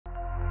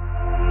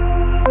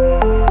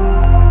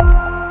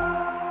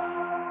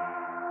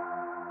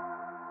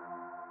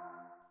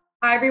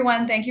Hi,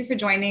 everyone. Thank you for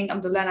joining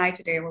Abdullah and I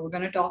today, where we're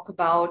going to talk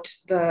about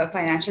the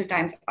Financial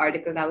Times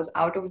article that was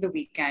out over the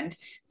weekend.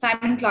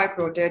 Simon Clark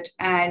wrote it,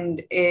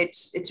 and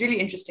it's really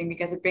interesting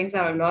because it brings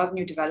out a lot of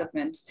new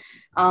developments.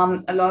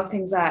 A lot of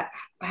things that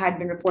had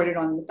been reported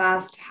on in the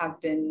past have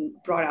been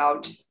brought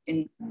out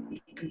in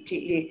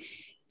completely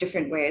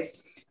different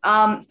ways.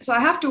 So I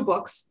have two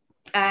books,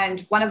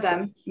 and one of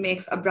them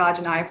makes Abraj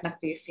and Arif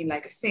Naqvi seem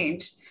like a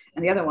saint,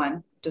 and the other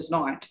one does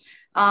not.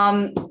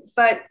 Um,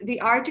 but the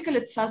article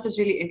itself is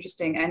really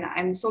interesting, and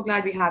I'm so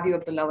glad we have you,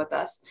 Abdullah, with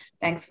us.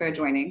 Thanks for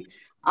joining.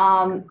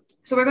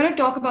 So we're going to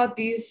talk about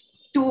these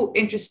two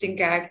interesting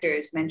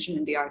characters mentioned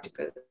in the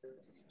article,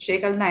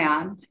 Sheikh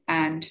Nayhaan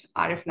and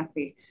Arif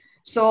Naqvi.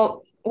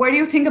 So what do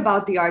you think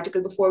about the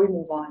article before we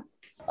move on?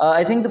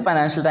 I think the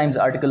Financial Times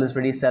article is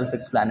pretty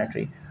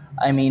self-explanatory.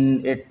 I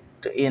mean, it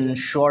in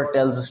short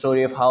tells the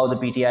story of how the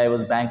PTI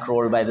was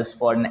bankrolled by this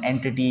foreign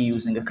entity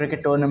using a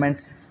cricket tournament.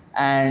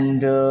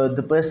 And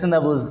the person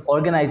that was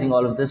organizing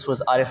all of this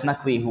was Arif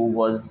Naqvi, who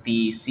was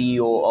the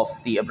CEO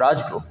of the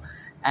Abraj Group.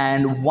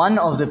 And one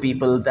of the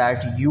people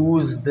that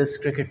used this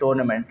cricket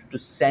tournament to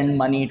send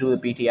money to the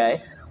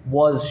PTI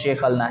was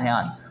Sheikh Al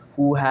Nahyan,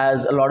 who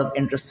has a lot of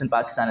interests in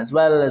Pakistan as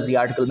well. As the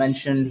article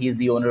mentioned, he's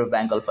the owner of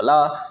Bank Al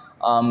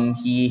Falah.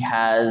 He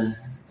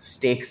has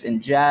stakes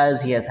in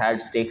Jazz. He has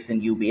had stakes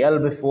in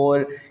UBL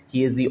before.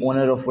 He is the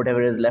owner of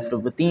whatever is left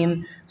of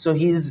Wateen. So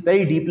he's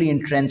very deeply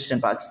entrenched in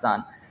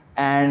Pakistan.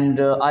 And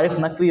Arif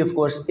Naqvi, of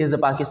course, is a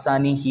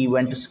Pakistani. He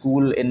went to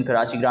school in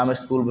Karachi Grammar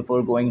School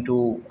before going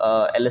to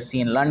LSE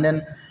in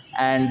London,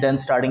 and then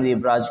starting the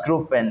Abraj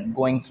Group and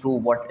going through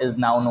what is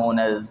now known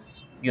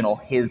as,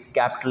 his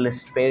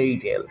capitalist fairy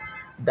tale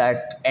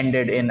that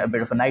ended in a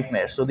bit of a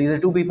nightmare. So these are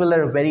two people that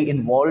are very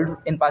involved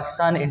in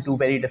Pakistan in two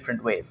very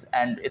different ways.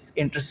 And it's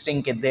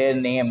interesting that their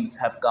names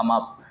have come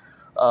up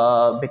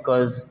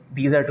because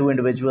these are two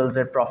individuals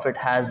that Prophet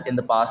has in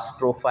the past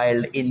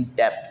profiled in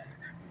depth.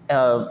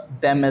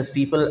 Them as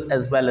people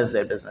as well as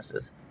their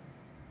businesses.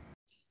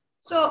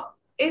 So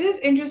it is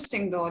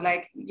interesting though,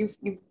 like you've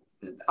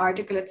the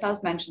article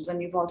itself mentions,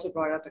 and you've also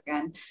brought up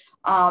again,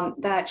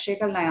 that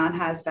Sheikh Al Nayaan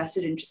has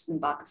vested interest in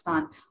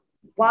Pakistan.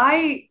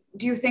 Why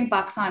do you think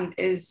Pakistan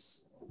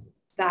is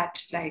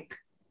that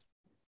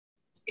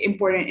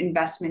important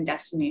investment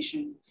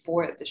destination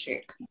for the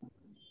Sheikh?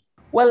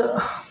 Well,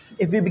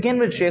 if we begin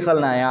with Sheikh Al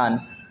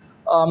Nayaan,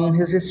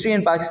 his history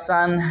in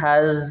Pakistan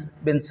has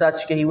been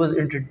such that he was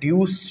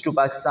introduced to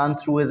Pakistan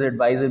through his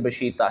advisor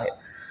Bashir Tahir.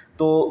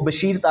 तो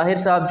बशीर ताहिर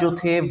साहब जो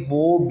थे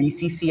वो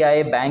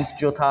BCCI bank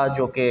जो था,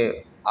 जो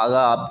कि आगा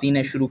Abdi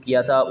ने शुरू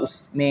किया था,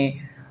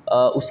 उसमें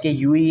उसके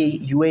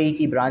UAE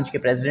की ब्रांच के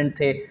प्रेसिडेंट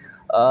थे.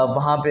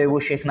 वहाँ पे वो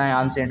शेख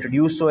नाहयान से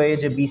इंट्रोड्यूस हुए.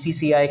 जब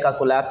BCCI का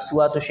कोलैप्स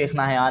हुआ तो Sheikh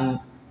Nahyan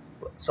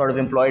sort of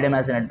employed him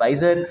as an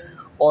adviser,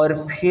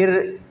 और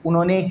फिर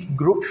उन्होंने एक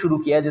ग्रुप शुरू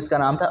किया जिसका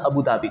नाम था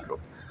अबू धाबी ग्रुप.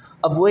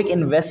 अब वो एक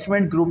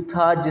इन्वेस्टमेंट ग्रुप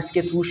था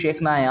जिसके थ्रू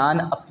शेख नाहयान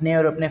अपने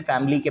और अपने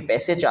फैमिली के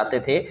पैसे चाहते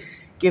थे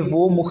कि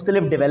वो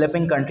मुख्तलिफ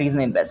डेवलपिंग कंट्रीज़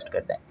में इन्वेस्ट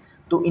करते हैं.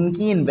 तो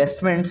इनकी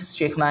इन्वेस्टमेंट्स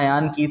शेख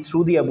नाहयान की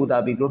through the Abu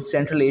Dhabi group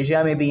central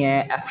Asia में भी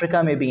हैं,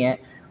 अफ्रीका में भी हैं.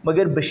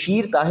 मगर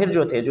बशीर ताहिर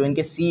जो थे, जो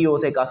इनके CEO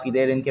थे, काफ़ी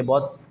देर इनके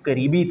बहुत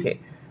करीबी थे,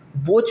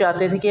 वो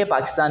चाहते थे कि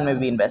पाकिस्तान में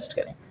भी इन्वेस्ट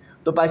करें.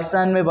 तो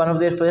पाकिस्तान में one of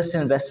their first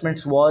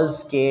investments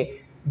was कि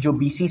जो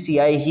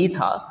BCCI ही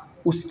था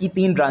उसकी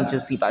 3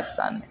 ब्रांचेस थी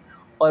पाकिस्तान में,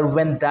 और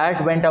when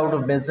that went out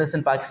of business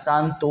in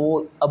Pakistan तो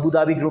अबू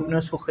धाबी ग्रुप ने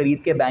उसको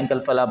ख़रीद के बैंक अल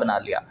फलाह बना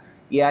लिया.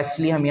 ये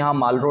एक्चुअली हम यहाँ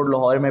माल रोड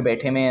लाहौर में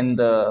बैठे हुए इन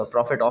द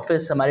प्रॉफिट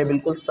ऑफिस, हमारे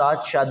बिल्कुल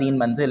साथ शादीन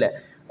मंजिल है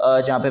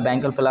जहाँ पे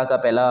बैंक अल फलाह का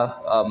पहला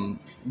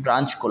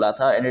ब्रांच खुला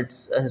था. And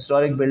it's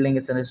historic building,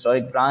 it's an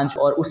historic branch.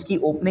 और उसकी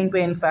ओपनिंग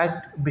पे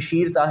in fact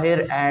Bashir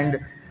Tahir and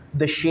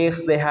the Sheikh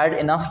they had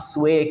enough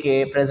स्वे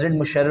के president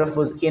Musharraf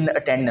was in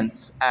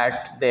attendance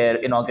eight there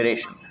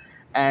inauguration.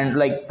 And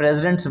like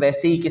presidents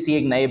वैसे ही किसी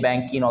एक नए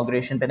बैंक की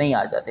इनॉग्रेशन पे नहीं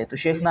आ जाते. तो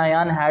Sheikh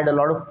Nahyan had a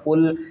lot of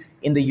pull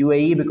in the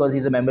UAE because he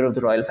is a member of the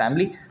royal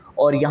family.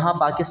 और यहाँ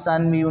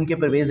पाकिस्तान में उनके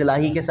परवेज़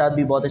इलाही के साथ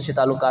भी बहुत अच्छे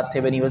ताल्लुकात थे.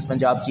 When he was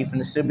Punjab chief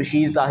minister,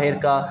 Bashir Tahir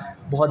का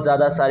बहुत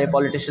ज़्यादा सारे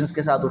पॉलिटिशियंस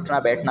के साथ उठना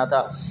बैठना था,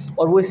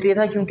 और वो इसलिए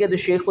था क्योंकि the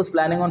Sheikh was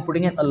planning on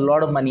putting in a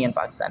lot of money in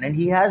Pakistan and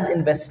he has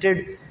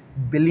invested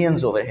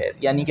billions over here.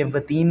 यानी कि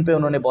वतीन पे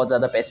उन्होंने बहुत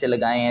ज़्यादा पैसे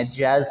लगाए हैं,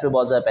 जैज़ पे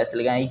बहुत ज़्यादा पैसे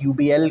लगाए हैं,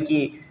 UBL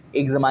की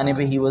एक ज़माने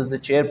पे ही वाज द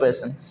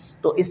चेयरपर्सन.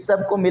 तो इस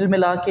सब को मिल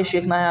मिला के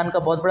शेख नाहयान का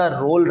बहुत बड़ा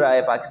रोल रहा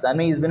है पाकिस्तान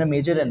में. He is been a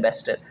major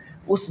investor.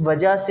 उस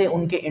वजह से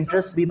उनके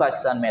इंटरेस्ट भी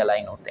पाकिस्तान में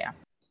अलाइन होते हैं.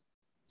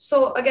 So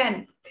again,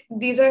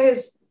 these are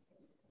his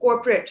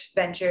corporate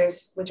ventures,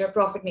 which are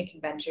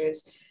profit-making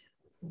ventures.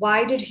 Why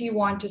did he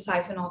want to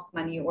siphon off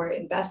money or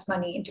invest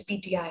money into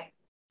PTI?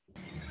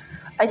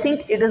 I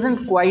think it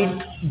isn't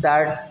quite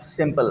that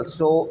simple.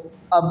 So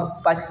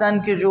अब पाकिस्तान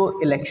के जो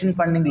election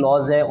funding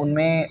laws है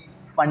उनमें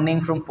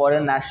funding from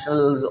foreign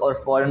nationals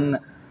और foreign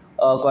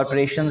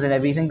corporations and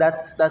everything,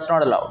 that's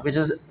not allowed, which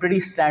is pretty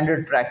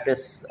standard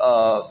practice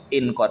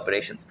in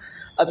corporations.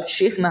 अब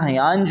Sheikh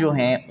Nahyan जो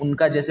हैं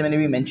उनका, जैसे मैंने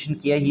भी मेंशन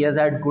किया, he has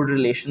had good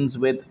relations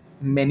with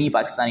many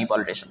Pakistani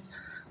politicians.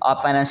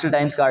 आप फाइनेंशियल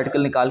टाइम्स का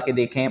आर्टिकल निकाल के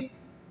देखें,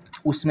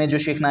 उसमें जो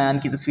शेख नायान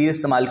की तस्वीर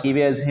इस्तेमाल की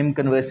हुई है as him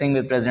conversing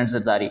with president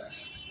Zardari.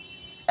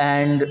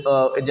 And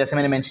जैसे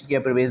मैंने मेंशन किया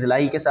परवेज़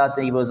इलाही के साथ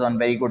he was on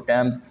very good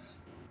terms.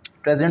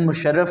 President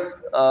Musharraf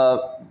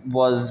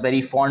was very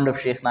fond of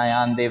Sheikh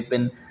Nayhaan. They've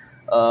been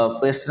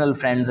personal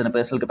friends in a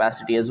personal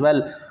capacity as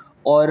well.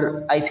 और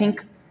I think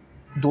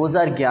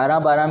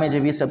 2011-12 में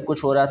जब ये सब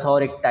कुछ हो रहा था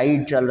और एक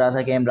टाइड चल रहा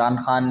था कि Imran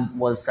Khan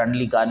was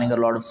suddenly garnering a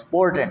lot of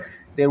support and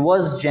there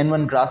was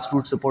genuine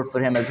grassroots support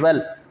for him as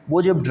well.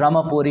 वो जब ड्रम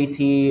अप हो रही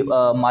थी,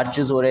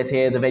 मार्चेस हो रहे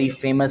थे, द वेरी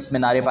फेमस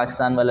मीनार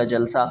पाकिस्तान वाला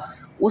जलसा,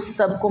 उस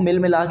सब को मिल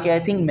मिला के आई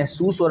थिंक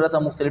महसूस हो रहा था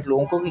मुख्तलिफ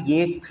लोगों को कि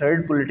ये एक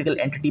थर्ड पॉलिटिकल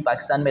एंटिटी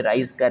पाकिस्तान में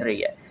राइज़ कर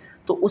रही है।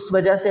 तो उस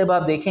वजह से अब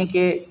आप देखें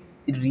कि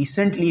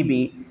रिसेंटली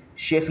भी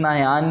शेख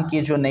नायान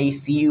के जो नई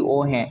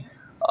CEO हैं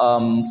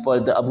for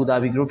the Abu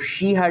Dhabi group,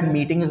 she had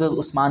meetings with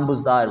Usman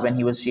Buzdar when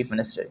he was chief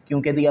minister,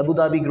 क्योंकि the Abu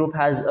Dhabi group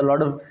has a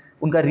lot of,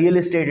 उनका रियल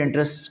इस्टेट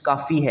इंटरेस्ट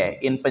काफ़ी है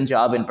इन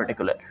पंजाब इन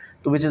पर्टिकुलर।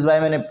 तो विच इज़ वाई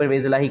मैंने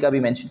परवेज़ इलाही का भी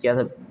मेंशन किया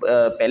था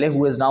पहले,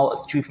 who is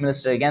now chief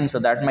minister again, so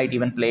that might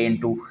even play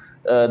into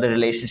the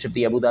relationship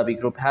the Abu Dhabi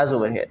group has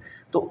over here.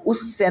 तो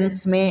उस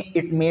सेंस में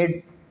इट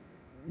मेड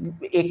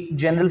एक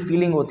जनरल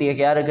फीलिंग होती है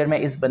कि यार अगर मैं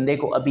इस बंदे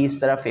को अभी इस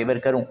तरह फेवर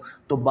करूं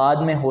तो बाद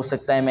में हो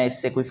सकता है मैं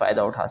इससे कोई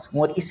फ़ायदा उठा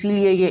सकूं। और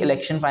इसीलिए ये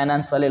इलेक्शन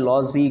फाइनेंस वाले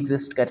लॉज भी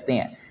एग्जिस्ट करते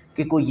हैं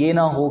कि कोई ये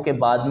ना हो कि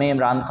बाद में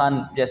इमरान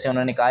खान, जैसे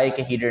उन्होंने कहा है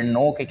कि ही डिडंट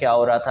नो कि क्या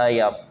हो रहा था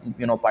या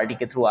पार्टी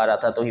के थ्रू आ रहा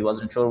था तो ही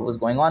wasn't sure what was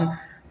going on,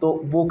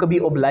 तो वो कभी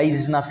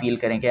ओब्लाइज ना फील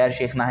करें कि यार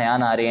शेख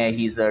नायान आ रहे हैं,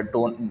 he is a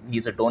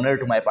donor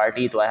to my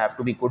party तो I have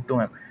to be good to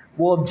him.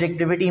 वो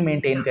ऑब्जेक्टिविटी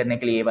मेनटेन करने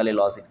के लिए ये वाले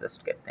लॉज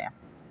एग्जिस्ट करते हैं।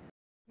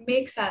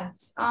 Make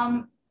sense.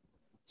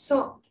 So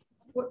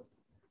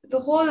the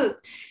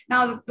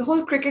whole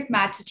cricket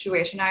match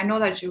situation, I know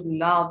that you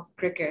love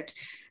cricket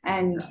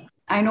and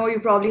I know you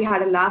probably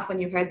had a laugh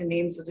when you heard the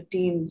names of the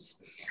teams.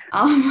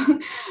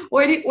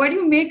 What do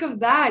you make of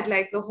that?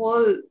 Like the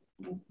whole,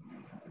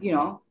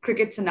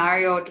 cricket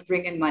scenario to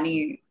bring in money.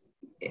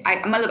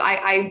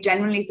 I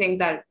genuinely think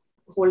that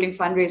holding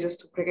fundraisers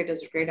through cricket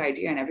is a great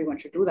idea and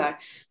everyone should do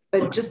that.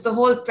 But just the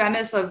whole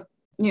premise of,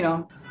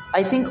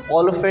 I think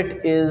all of it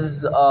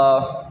is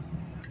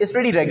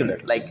pretty regular.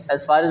 Like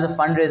as far as a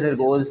fundraiser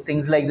goes,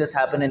 things like this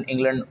happen in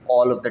England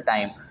all of the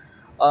time.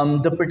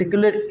 The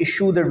particular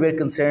issue that we're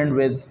concerned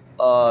with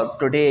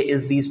today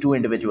is these two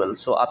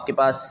individuals. So आपके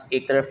पास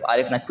एक तरफ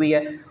आरिफ नकवी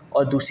है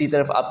और दूसरी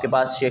तरफ आपके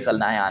पास शेख अल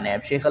नायान है।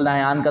 अब शेख अल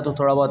नायान का तो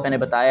थोड़ा बहुत मैंने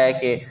बताया है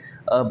कि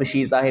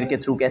बशीर ताहिर के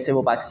थ्रू कैसे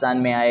वो पाकिस्तान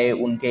में आए,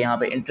 उनके यहाँ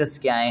पे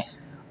इंटरेस्ट क्या आए।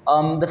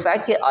 द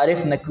फैक्ट कि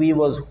Arif Naqvi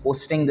was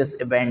hosting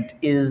this event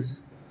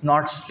is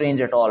not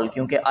strange at all,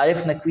 क्योंकि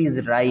आरिफ नकवीज़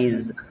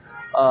राइज़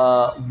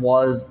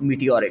was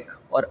meteoric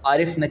और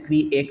आरिफ नकवी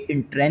एक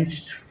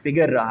entrenched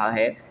figure रहा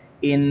है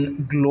in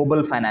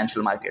global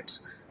financial markets.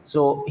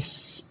 So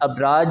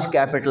Abraj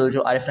capital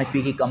जो आरिफ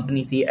नकवी की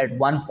कंपनी थी, at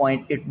one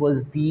point it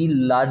was the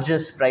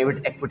largest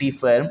private equity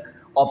firm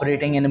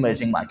operating in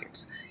emerging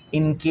markets.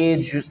 इनके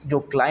जो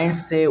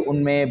क्लाइंट्स थे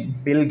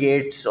उनमें बिल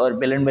गेट्स और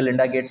bill and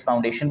Melinda Gates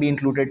foundation भी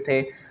इंक्लूडेड थे,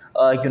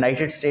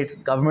 यूनाइटेड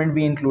स्टेट्स गवर्नमेंट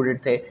भी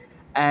इंक्लूडेड थे,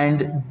 and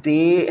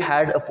they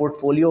had a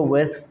portfolio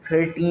worth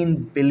 $13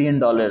 billion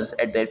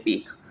at their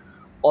peak.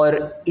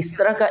 और इस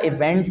तरह का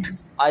इवेंट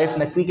आरिफ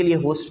नकवी के लिए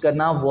होस्ट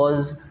करना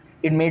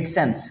it made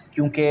sense,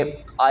 क्योंकि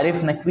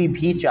आरिफ नकवी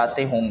भी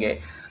चाहते होंगे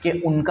कि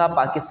उनका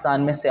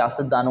पाकिस्तान में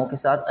सियासतदानों के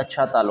साथ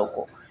अच्छा ताल्लुक़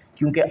हो,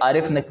 क्योंकि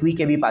आरिफ नकवी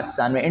के भी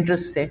पाकिस्तान में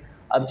इंटरेस्ट थे।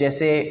 अब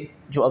जैसे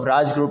जो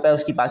अबराज ग्रुप है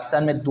उसकी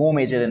पाकिस्तान में 2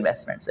 मेजर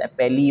इन्वेस्टमेंट्स हैं,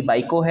 पहली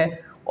बाइको है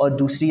और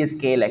दूसरी इज़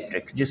के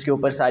इलेक्ट्रिक, जिसके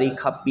ऊपर सारी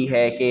खप भी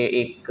है कि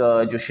एक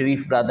जो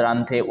शरीफ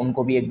ब्रादरान थे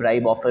उनको भी एक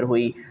ब्राइब ऑफ़र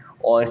हुई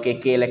और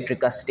के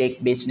इलेक्ट्रिक का स्टेक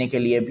बेचने के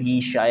लिए भी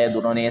शायद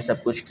उन्होंने ये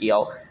सब कुछ किया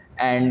हो,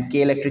 एंड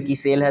के इलेक्ट्रिक की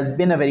cell has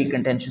been a very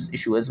contentious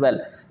issue as well.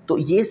 तो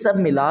ये सब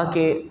मिला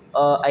के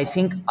I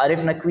think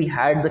Arif Naqvi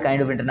had the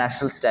kind of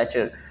international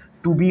stature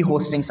to be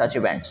hosting such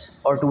events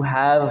और to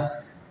have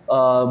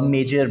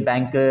major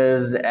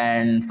bankers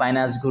and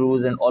finance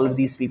gurus and all of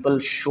these people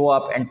show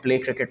up and play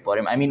cricket for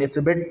him. I mean,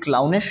 it's a bit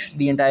clownish,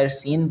 the entire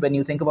scene, when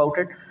you think about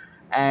it.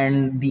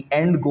 And the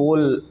end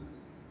goal,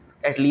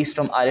 at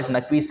least from Arif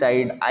Naqvi's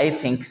side, I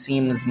think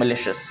seems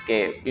malicious.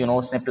 कि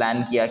उसने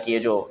plan किया कि ये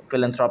जो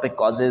philanthropic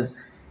causes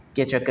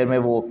के चक्कर में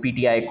वो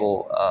PTI को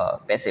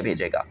पैसे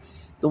भेजेगा।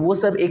 तो वो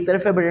सब एक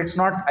तरफ है, but it's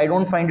not, I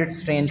don't find it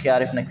strange कि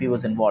Arif Naqvi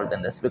was involved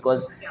in this,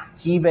 because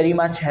he very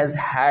much has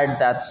had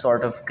that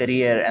sort of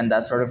career and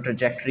that sort of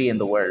trajectory in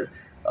the world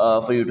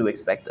for you to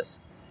expect this.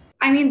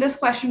 I mean, this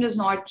question is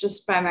not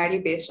just primarily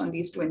based on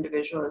these two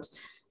individuals,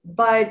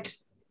 but,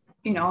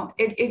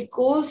 it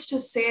goes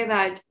to say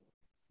that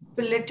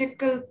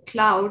political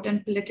clout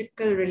and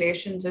political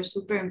relations are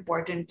super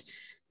important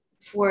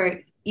for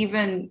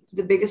even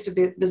the biggest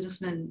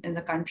businessmen in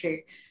the country.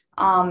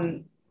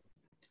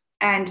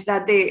 And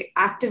that they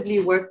actively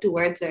work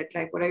towards it.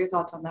 Like, what are your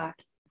thoughts on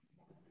that?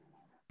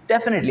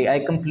 Definitely, I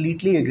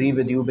completely agree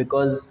with you,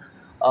 because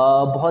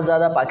बहुत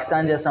ज़्यादा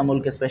पाकिस्तान जैसा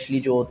मुल्क specially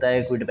जो होता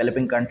है कोई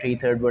developing country,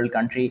 third world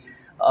country,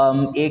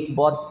 एक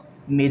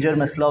बहुत मेजर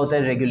मसला होता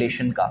है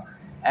रेगुलेशन का,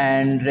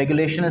 and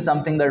regulation is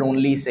something that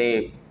only,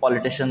 say,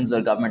 politicians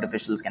or government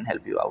officials can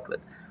help you out with.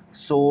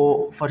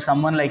 So for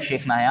someone like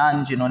Sheikh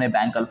Nayhaan, जिन्होंने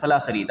बैंक अल-फलाह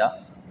खरीदा,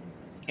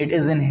 it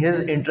is in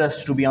his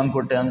interest to be on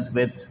good terms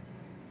with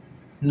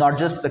not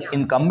just the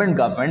incumbent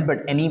government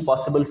but any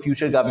possible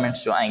future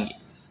governments जो आएंगी.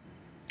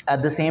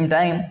 At the same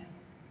time,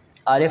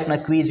 Arif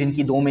Naqvi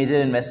जिनकी 2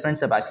 major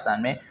investments है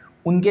पाकिस्तान में,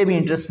 उनके भी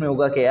interest में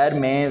होगा कि यार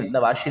मैं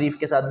नवाज शरीफ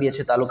के साथ भी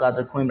अच्छे ताल्लुकात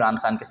रखूँ, इमरान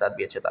खान के साथ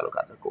भी अच्छे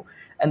ताल्लुकात रखूँ.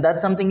 And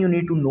that's something you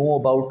need to know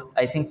about,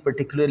 I think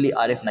particularly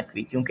Arif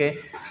Naqvi, क्योंकि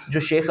जो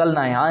शेख अल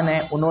नयान है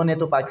उन्होंने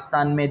तो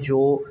पाकिस्तान में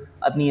जो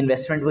अपनी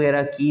इन्वेस्टमेंट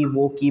वगैरह की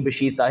वो की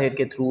बशीर ताहिर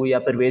के थ्रू या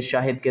परवेज़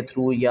शाहिद के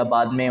थ्रू, या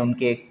बाद में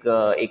उनके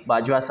एक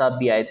बाजवा साहब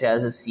भी आए थे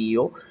एज अ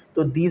CEO.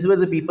 तो these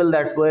were the people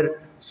that were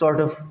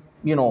sort of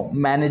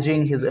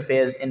managing his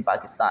affairs in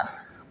Pakistan.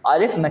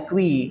 Arif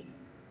Naqvi,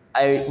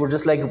 I would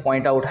just like to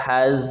point out,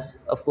 has,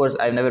 of course,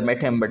 I've never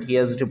met him, but he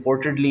has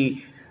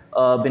reportedly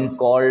been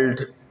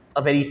called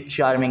a very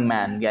charming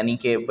man. Yani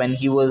ke when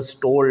he was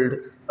told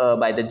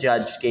by the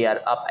judge कि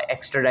यार आप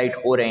extradite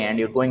हो रहे हैं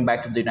and you're going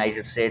back to the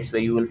United States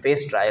where you will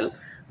face trial,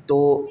 तो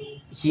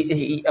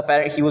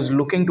apparently he was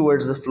looking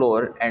towards the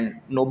floor and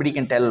nobody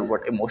can tell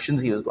what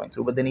emotions he was going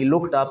through. But then he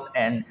looked up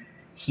and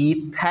he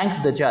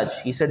thanked the judge.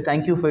 He said,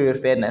 "Thank you for your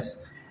fairness.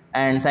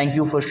 And thank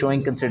you for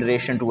showing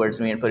consideration towards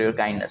me and for your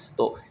kindness."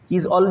 So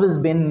he's always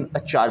been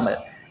a charmer,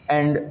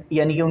 and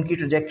यानी कि उनकी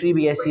trajectory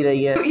भी ऐसी रही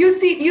है.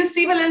 You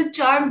seem a little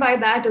charmed by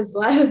that as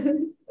well.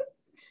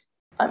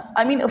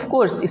 I mean, of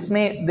course,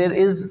 इसमें there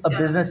is a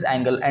business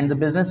angle, and the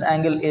business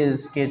angle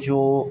is कि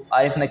जो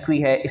आरिफ नकवी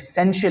है,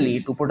 essentially,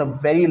 to put a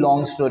very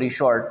long story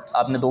short,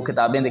 आपने 2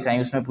 किताबें दिखाई,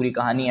 उसमें पूरी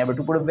कहानी है, but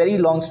to put a very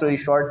long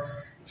story short,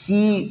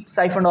 he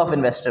siphoned off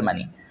investor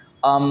money.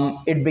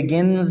 It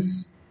begins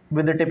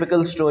with the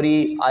typical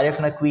story. Arif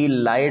Naqvi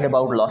lied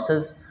about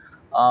losses.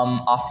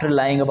 After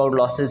lying about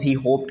losses, he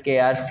hoped कि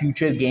यार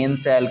future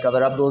gains से I'll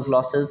cover up those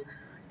losses.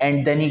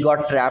 And then he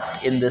got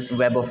trapped in this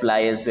web of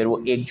lies where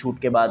वो एक झूठ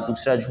के बाद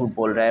दूसरा झूठ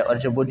बोल रहा है, और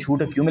जब वो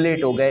झूठ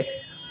accumulate हो गए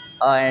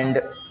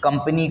and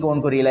company को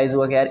उनको realize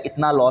हुआ कि यार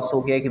इतना loss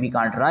हो गया कि we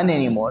can't run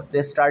anymore,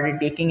 they started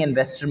taking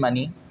investor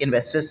money,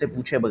 investors से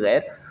पूछे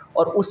बगैर,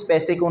 और उस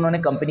पैसे को उन्होंने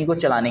कंपनी को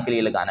चलाने के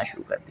लिए लगाना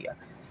शुरू कर दिया.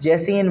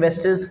 जैसे ही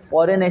इन्वेस्टर्स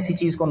फ़ौरन ऐसी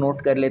चीज़ को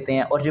नोट कर लेते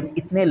हैं, और जब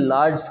इतने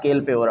लार्ज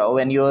स्केल पे हो रहा हो,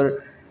 when you are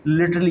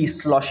literally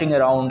स्लॉशिंग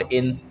around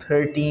in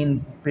 $13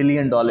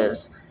 billion,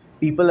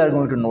 people are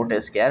going to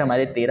notice कि यार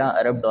हमारे $13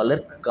 अरब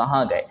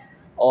कहाँ गए.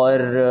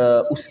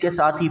 और उसके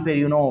साथ ही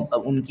फिर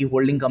उनकी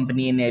होल्डिंग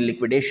कंपनी ने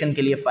लिक्विडेशन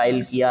के लिए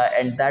फ़ाइल किया,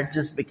 and that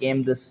just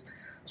became this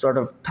sort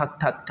of ठक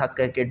ठक ठक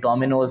करके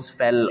डोमिनोज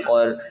फेल,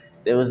 और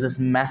there was this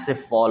massive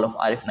fall of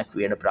Arif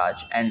Naqvi and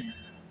अपराज. And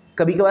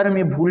कभी कभार हम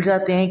ये भूल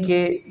जाते हैं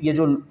कि ये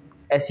जो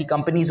ऐसी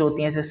कंपनीज़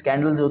होती हैं, ऐसे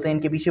स्कैंडल्स होते हैं,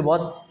 इनके पीछे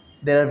बहुत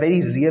there are very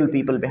real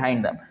people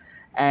behind them.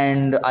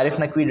 And Arif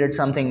Naqvi did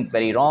something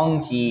very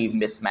wrong, he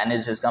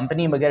mismanaged his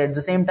company, मगर at the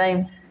same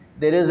time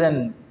there is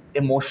an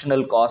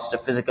emotional cost, a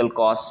physical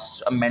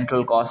cost, a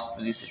mental cost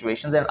to these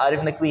situations. And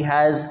Arif Naqvi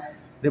has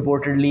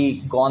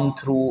reportedly gone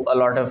through a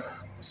lot of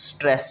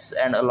stress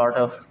and a lot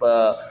of,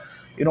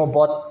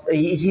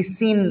 he's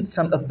seen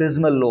some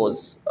abysmal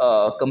lows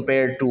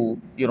compared to,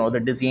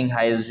 the dizzying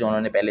highs जो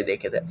उन्होंने पहले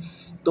देखे थे.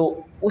 तो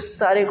उस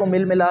सारे को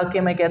मिल मिला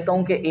के मैं कहता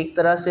हूँ कि एक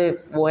तरह से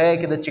वो है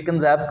कि the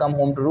chickens have come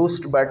home to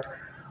roost, but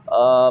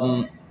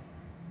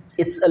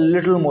it's a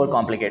little more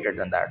complicated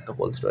than that, the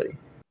whole story.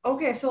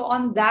 Okay, so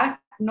on that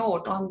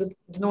note, on the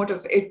note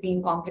of it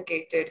being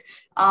complicated,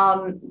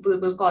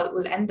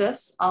 we'll end this.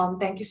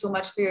 Thank you so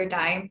much for your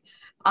time.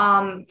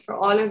 For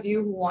all of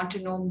you who want to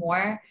know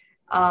more,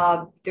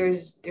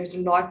 there's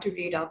a lot to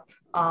read up.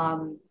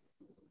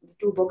 The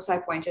 2 books I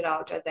pointed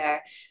out are there.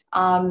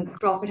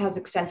 Prophet has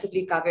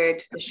extensively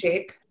covered the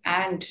Sheikh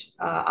and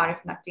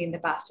Arif Naqvi in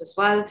the past as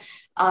well.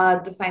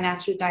 The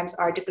Financial Times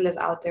article is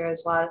out there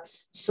as well.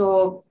 So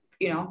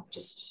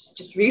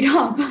just read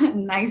up.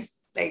 Nice.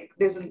 Like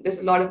there's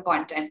a lot of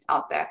content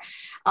out there,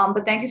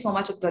 but thank you so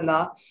much, Abdullah.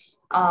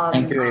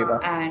 Thank you, Ariba.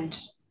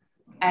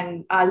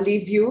 And I'll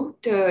leave you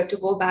to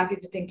go back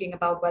into thinking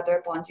about whether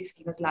a Ponzi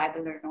scheme is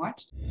liable or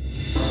not.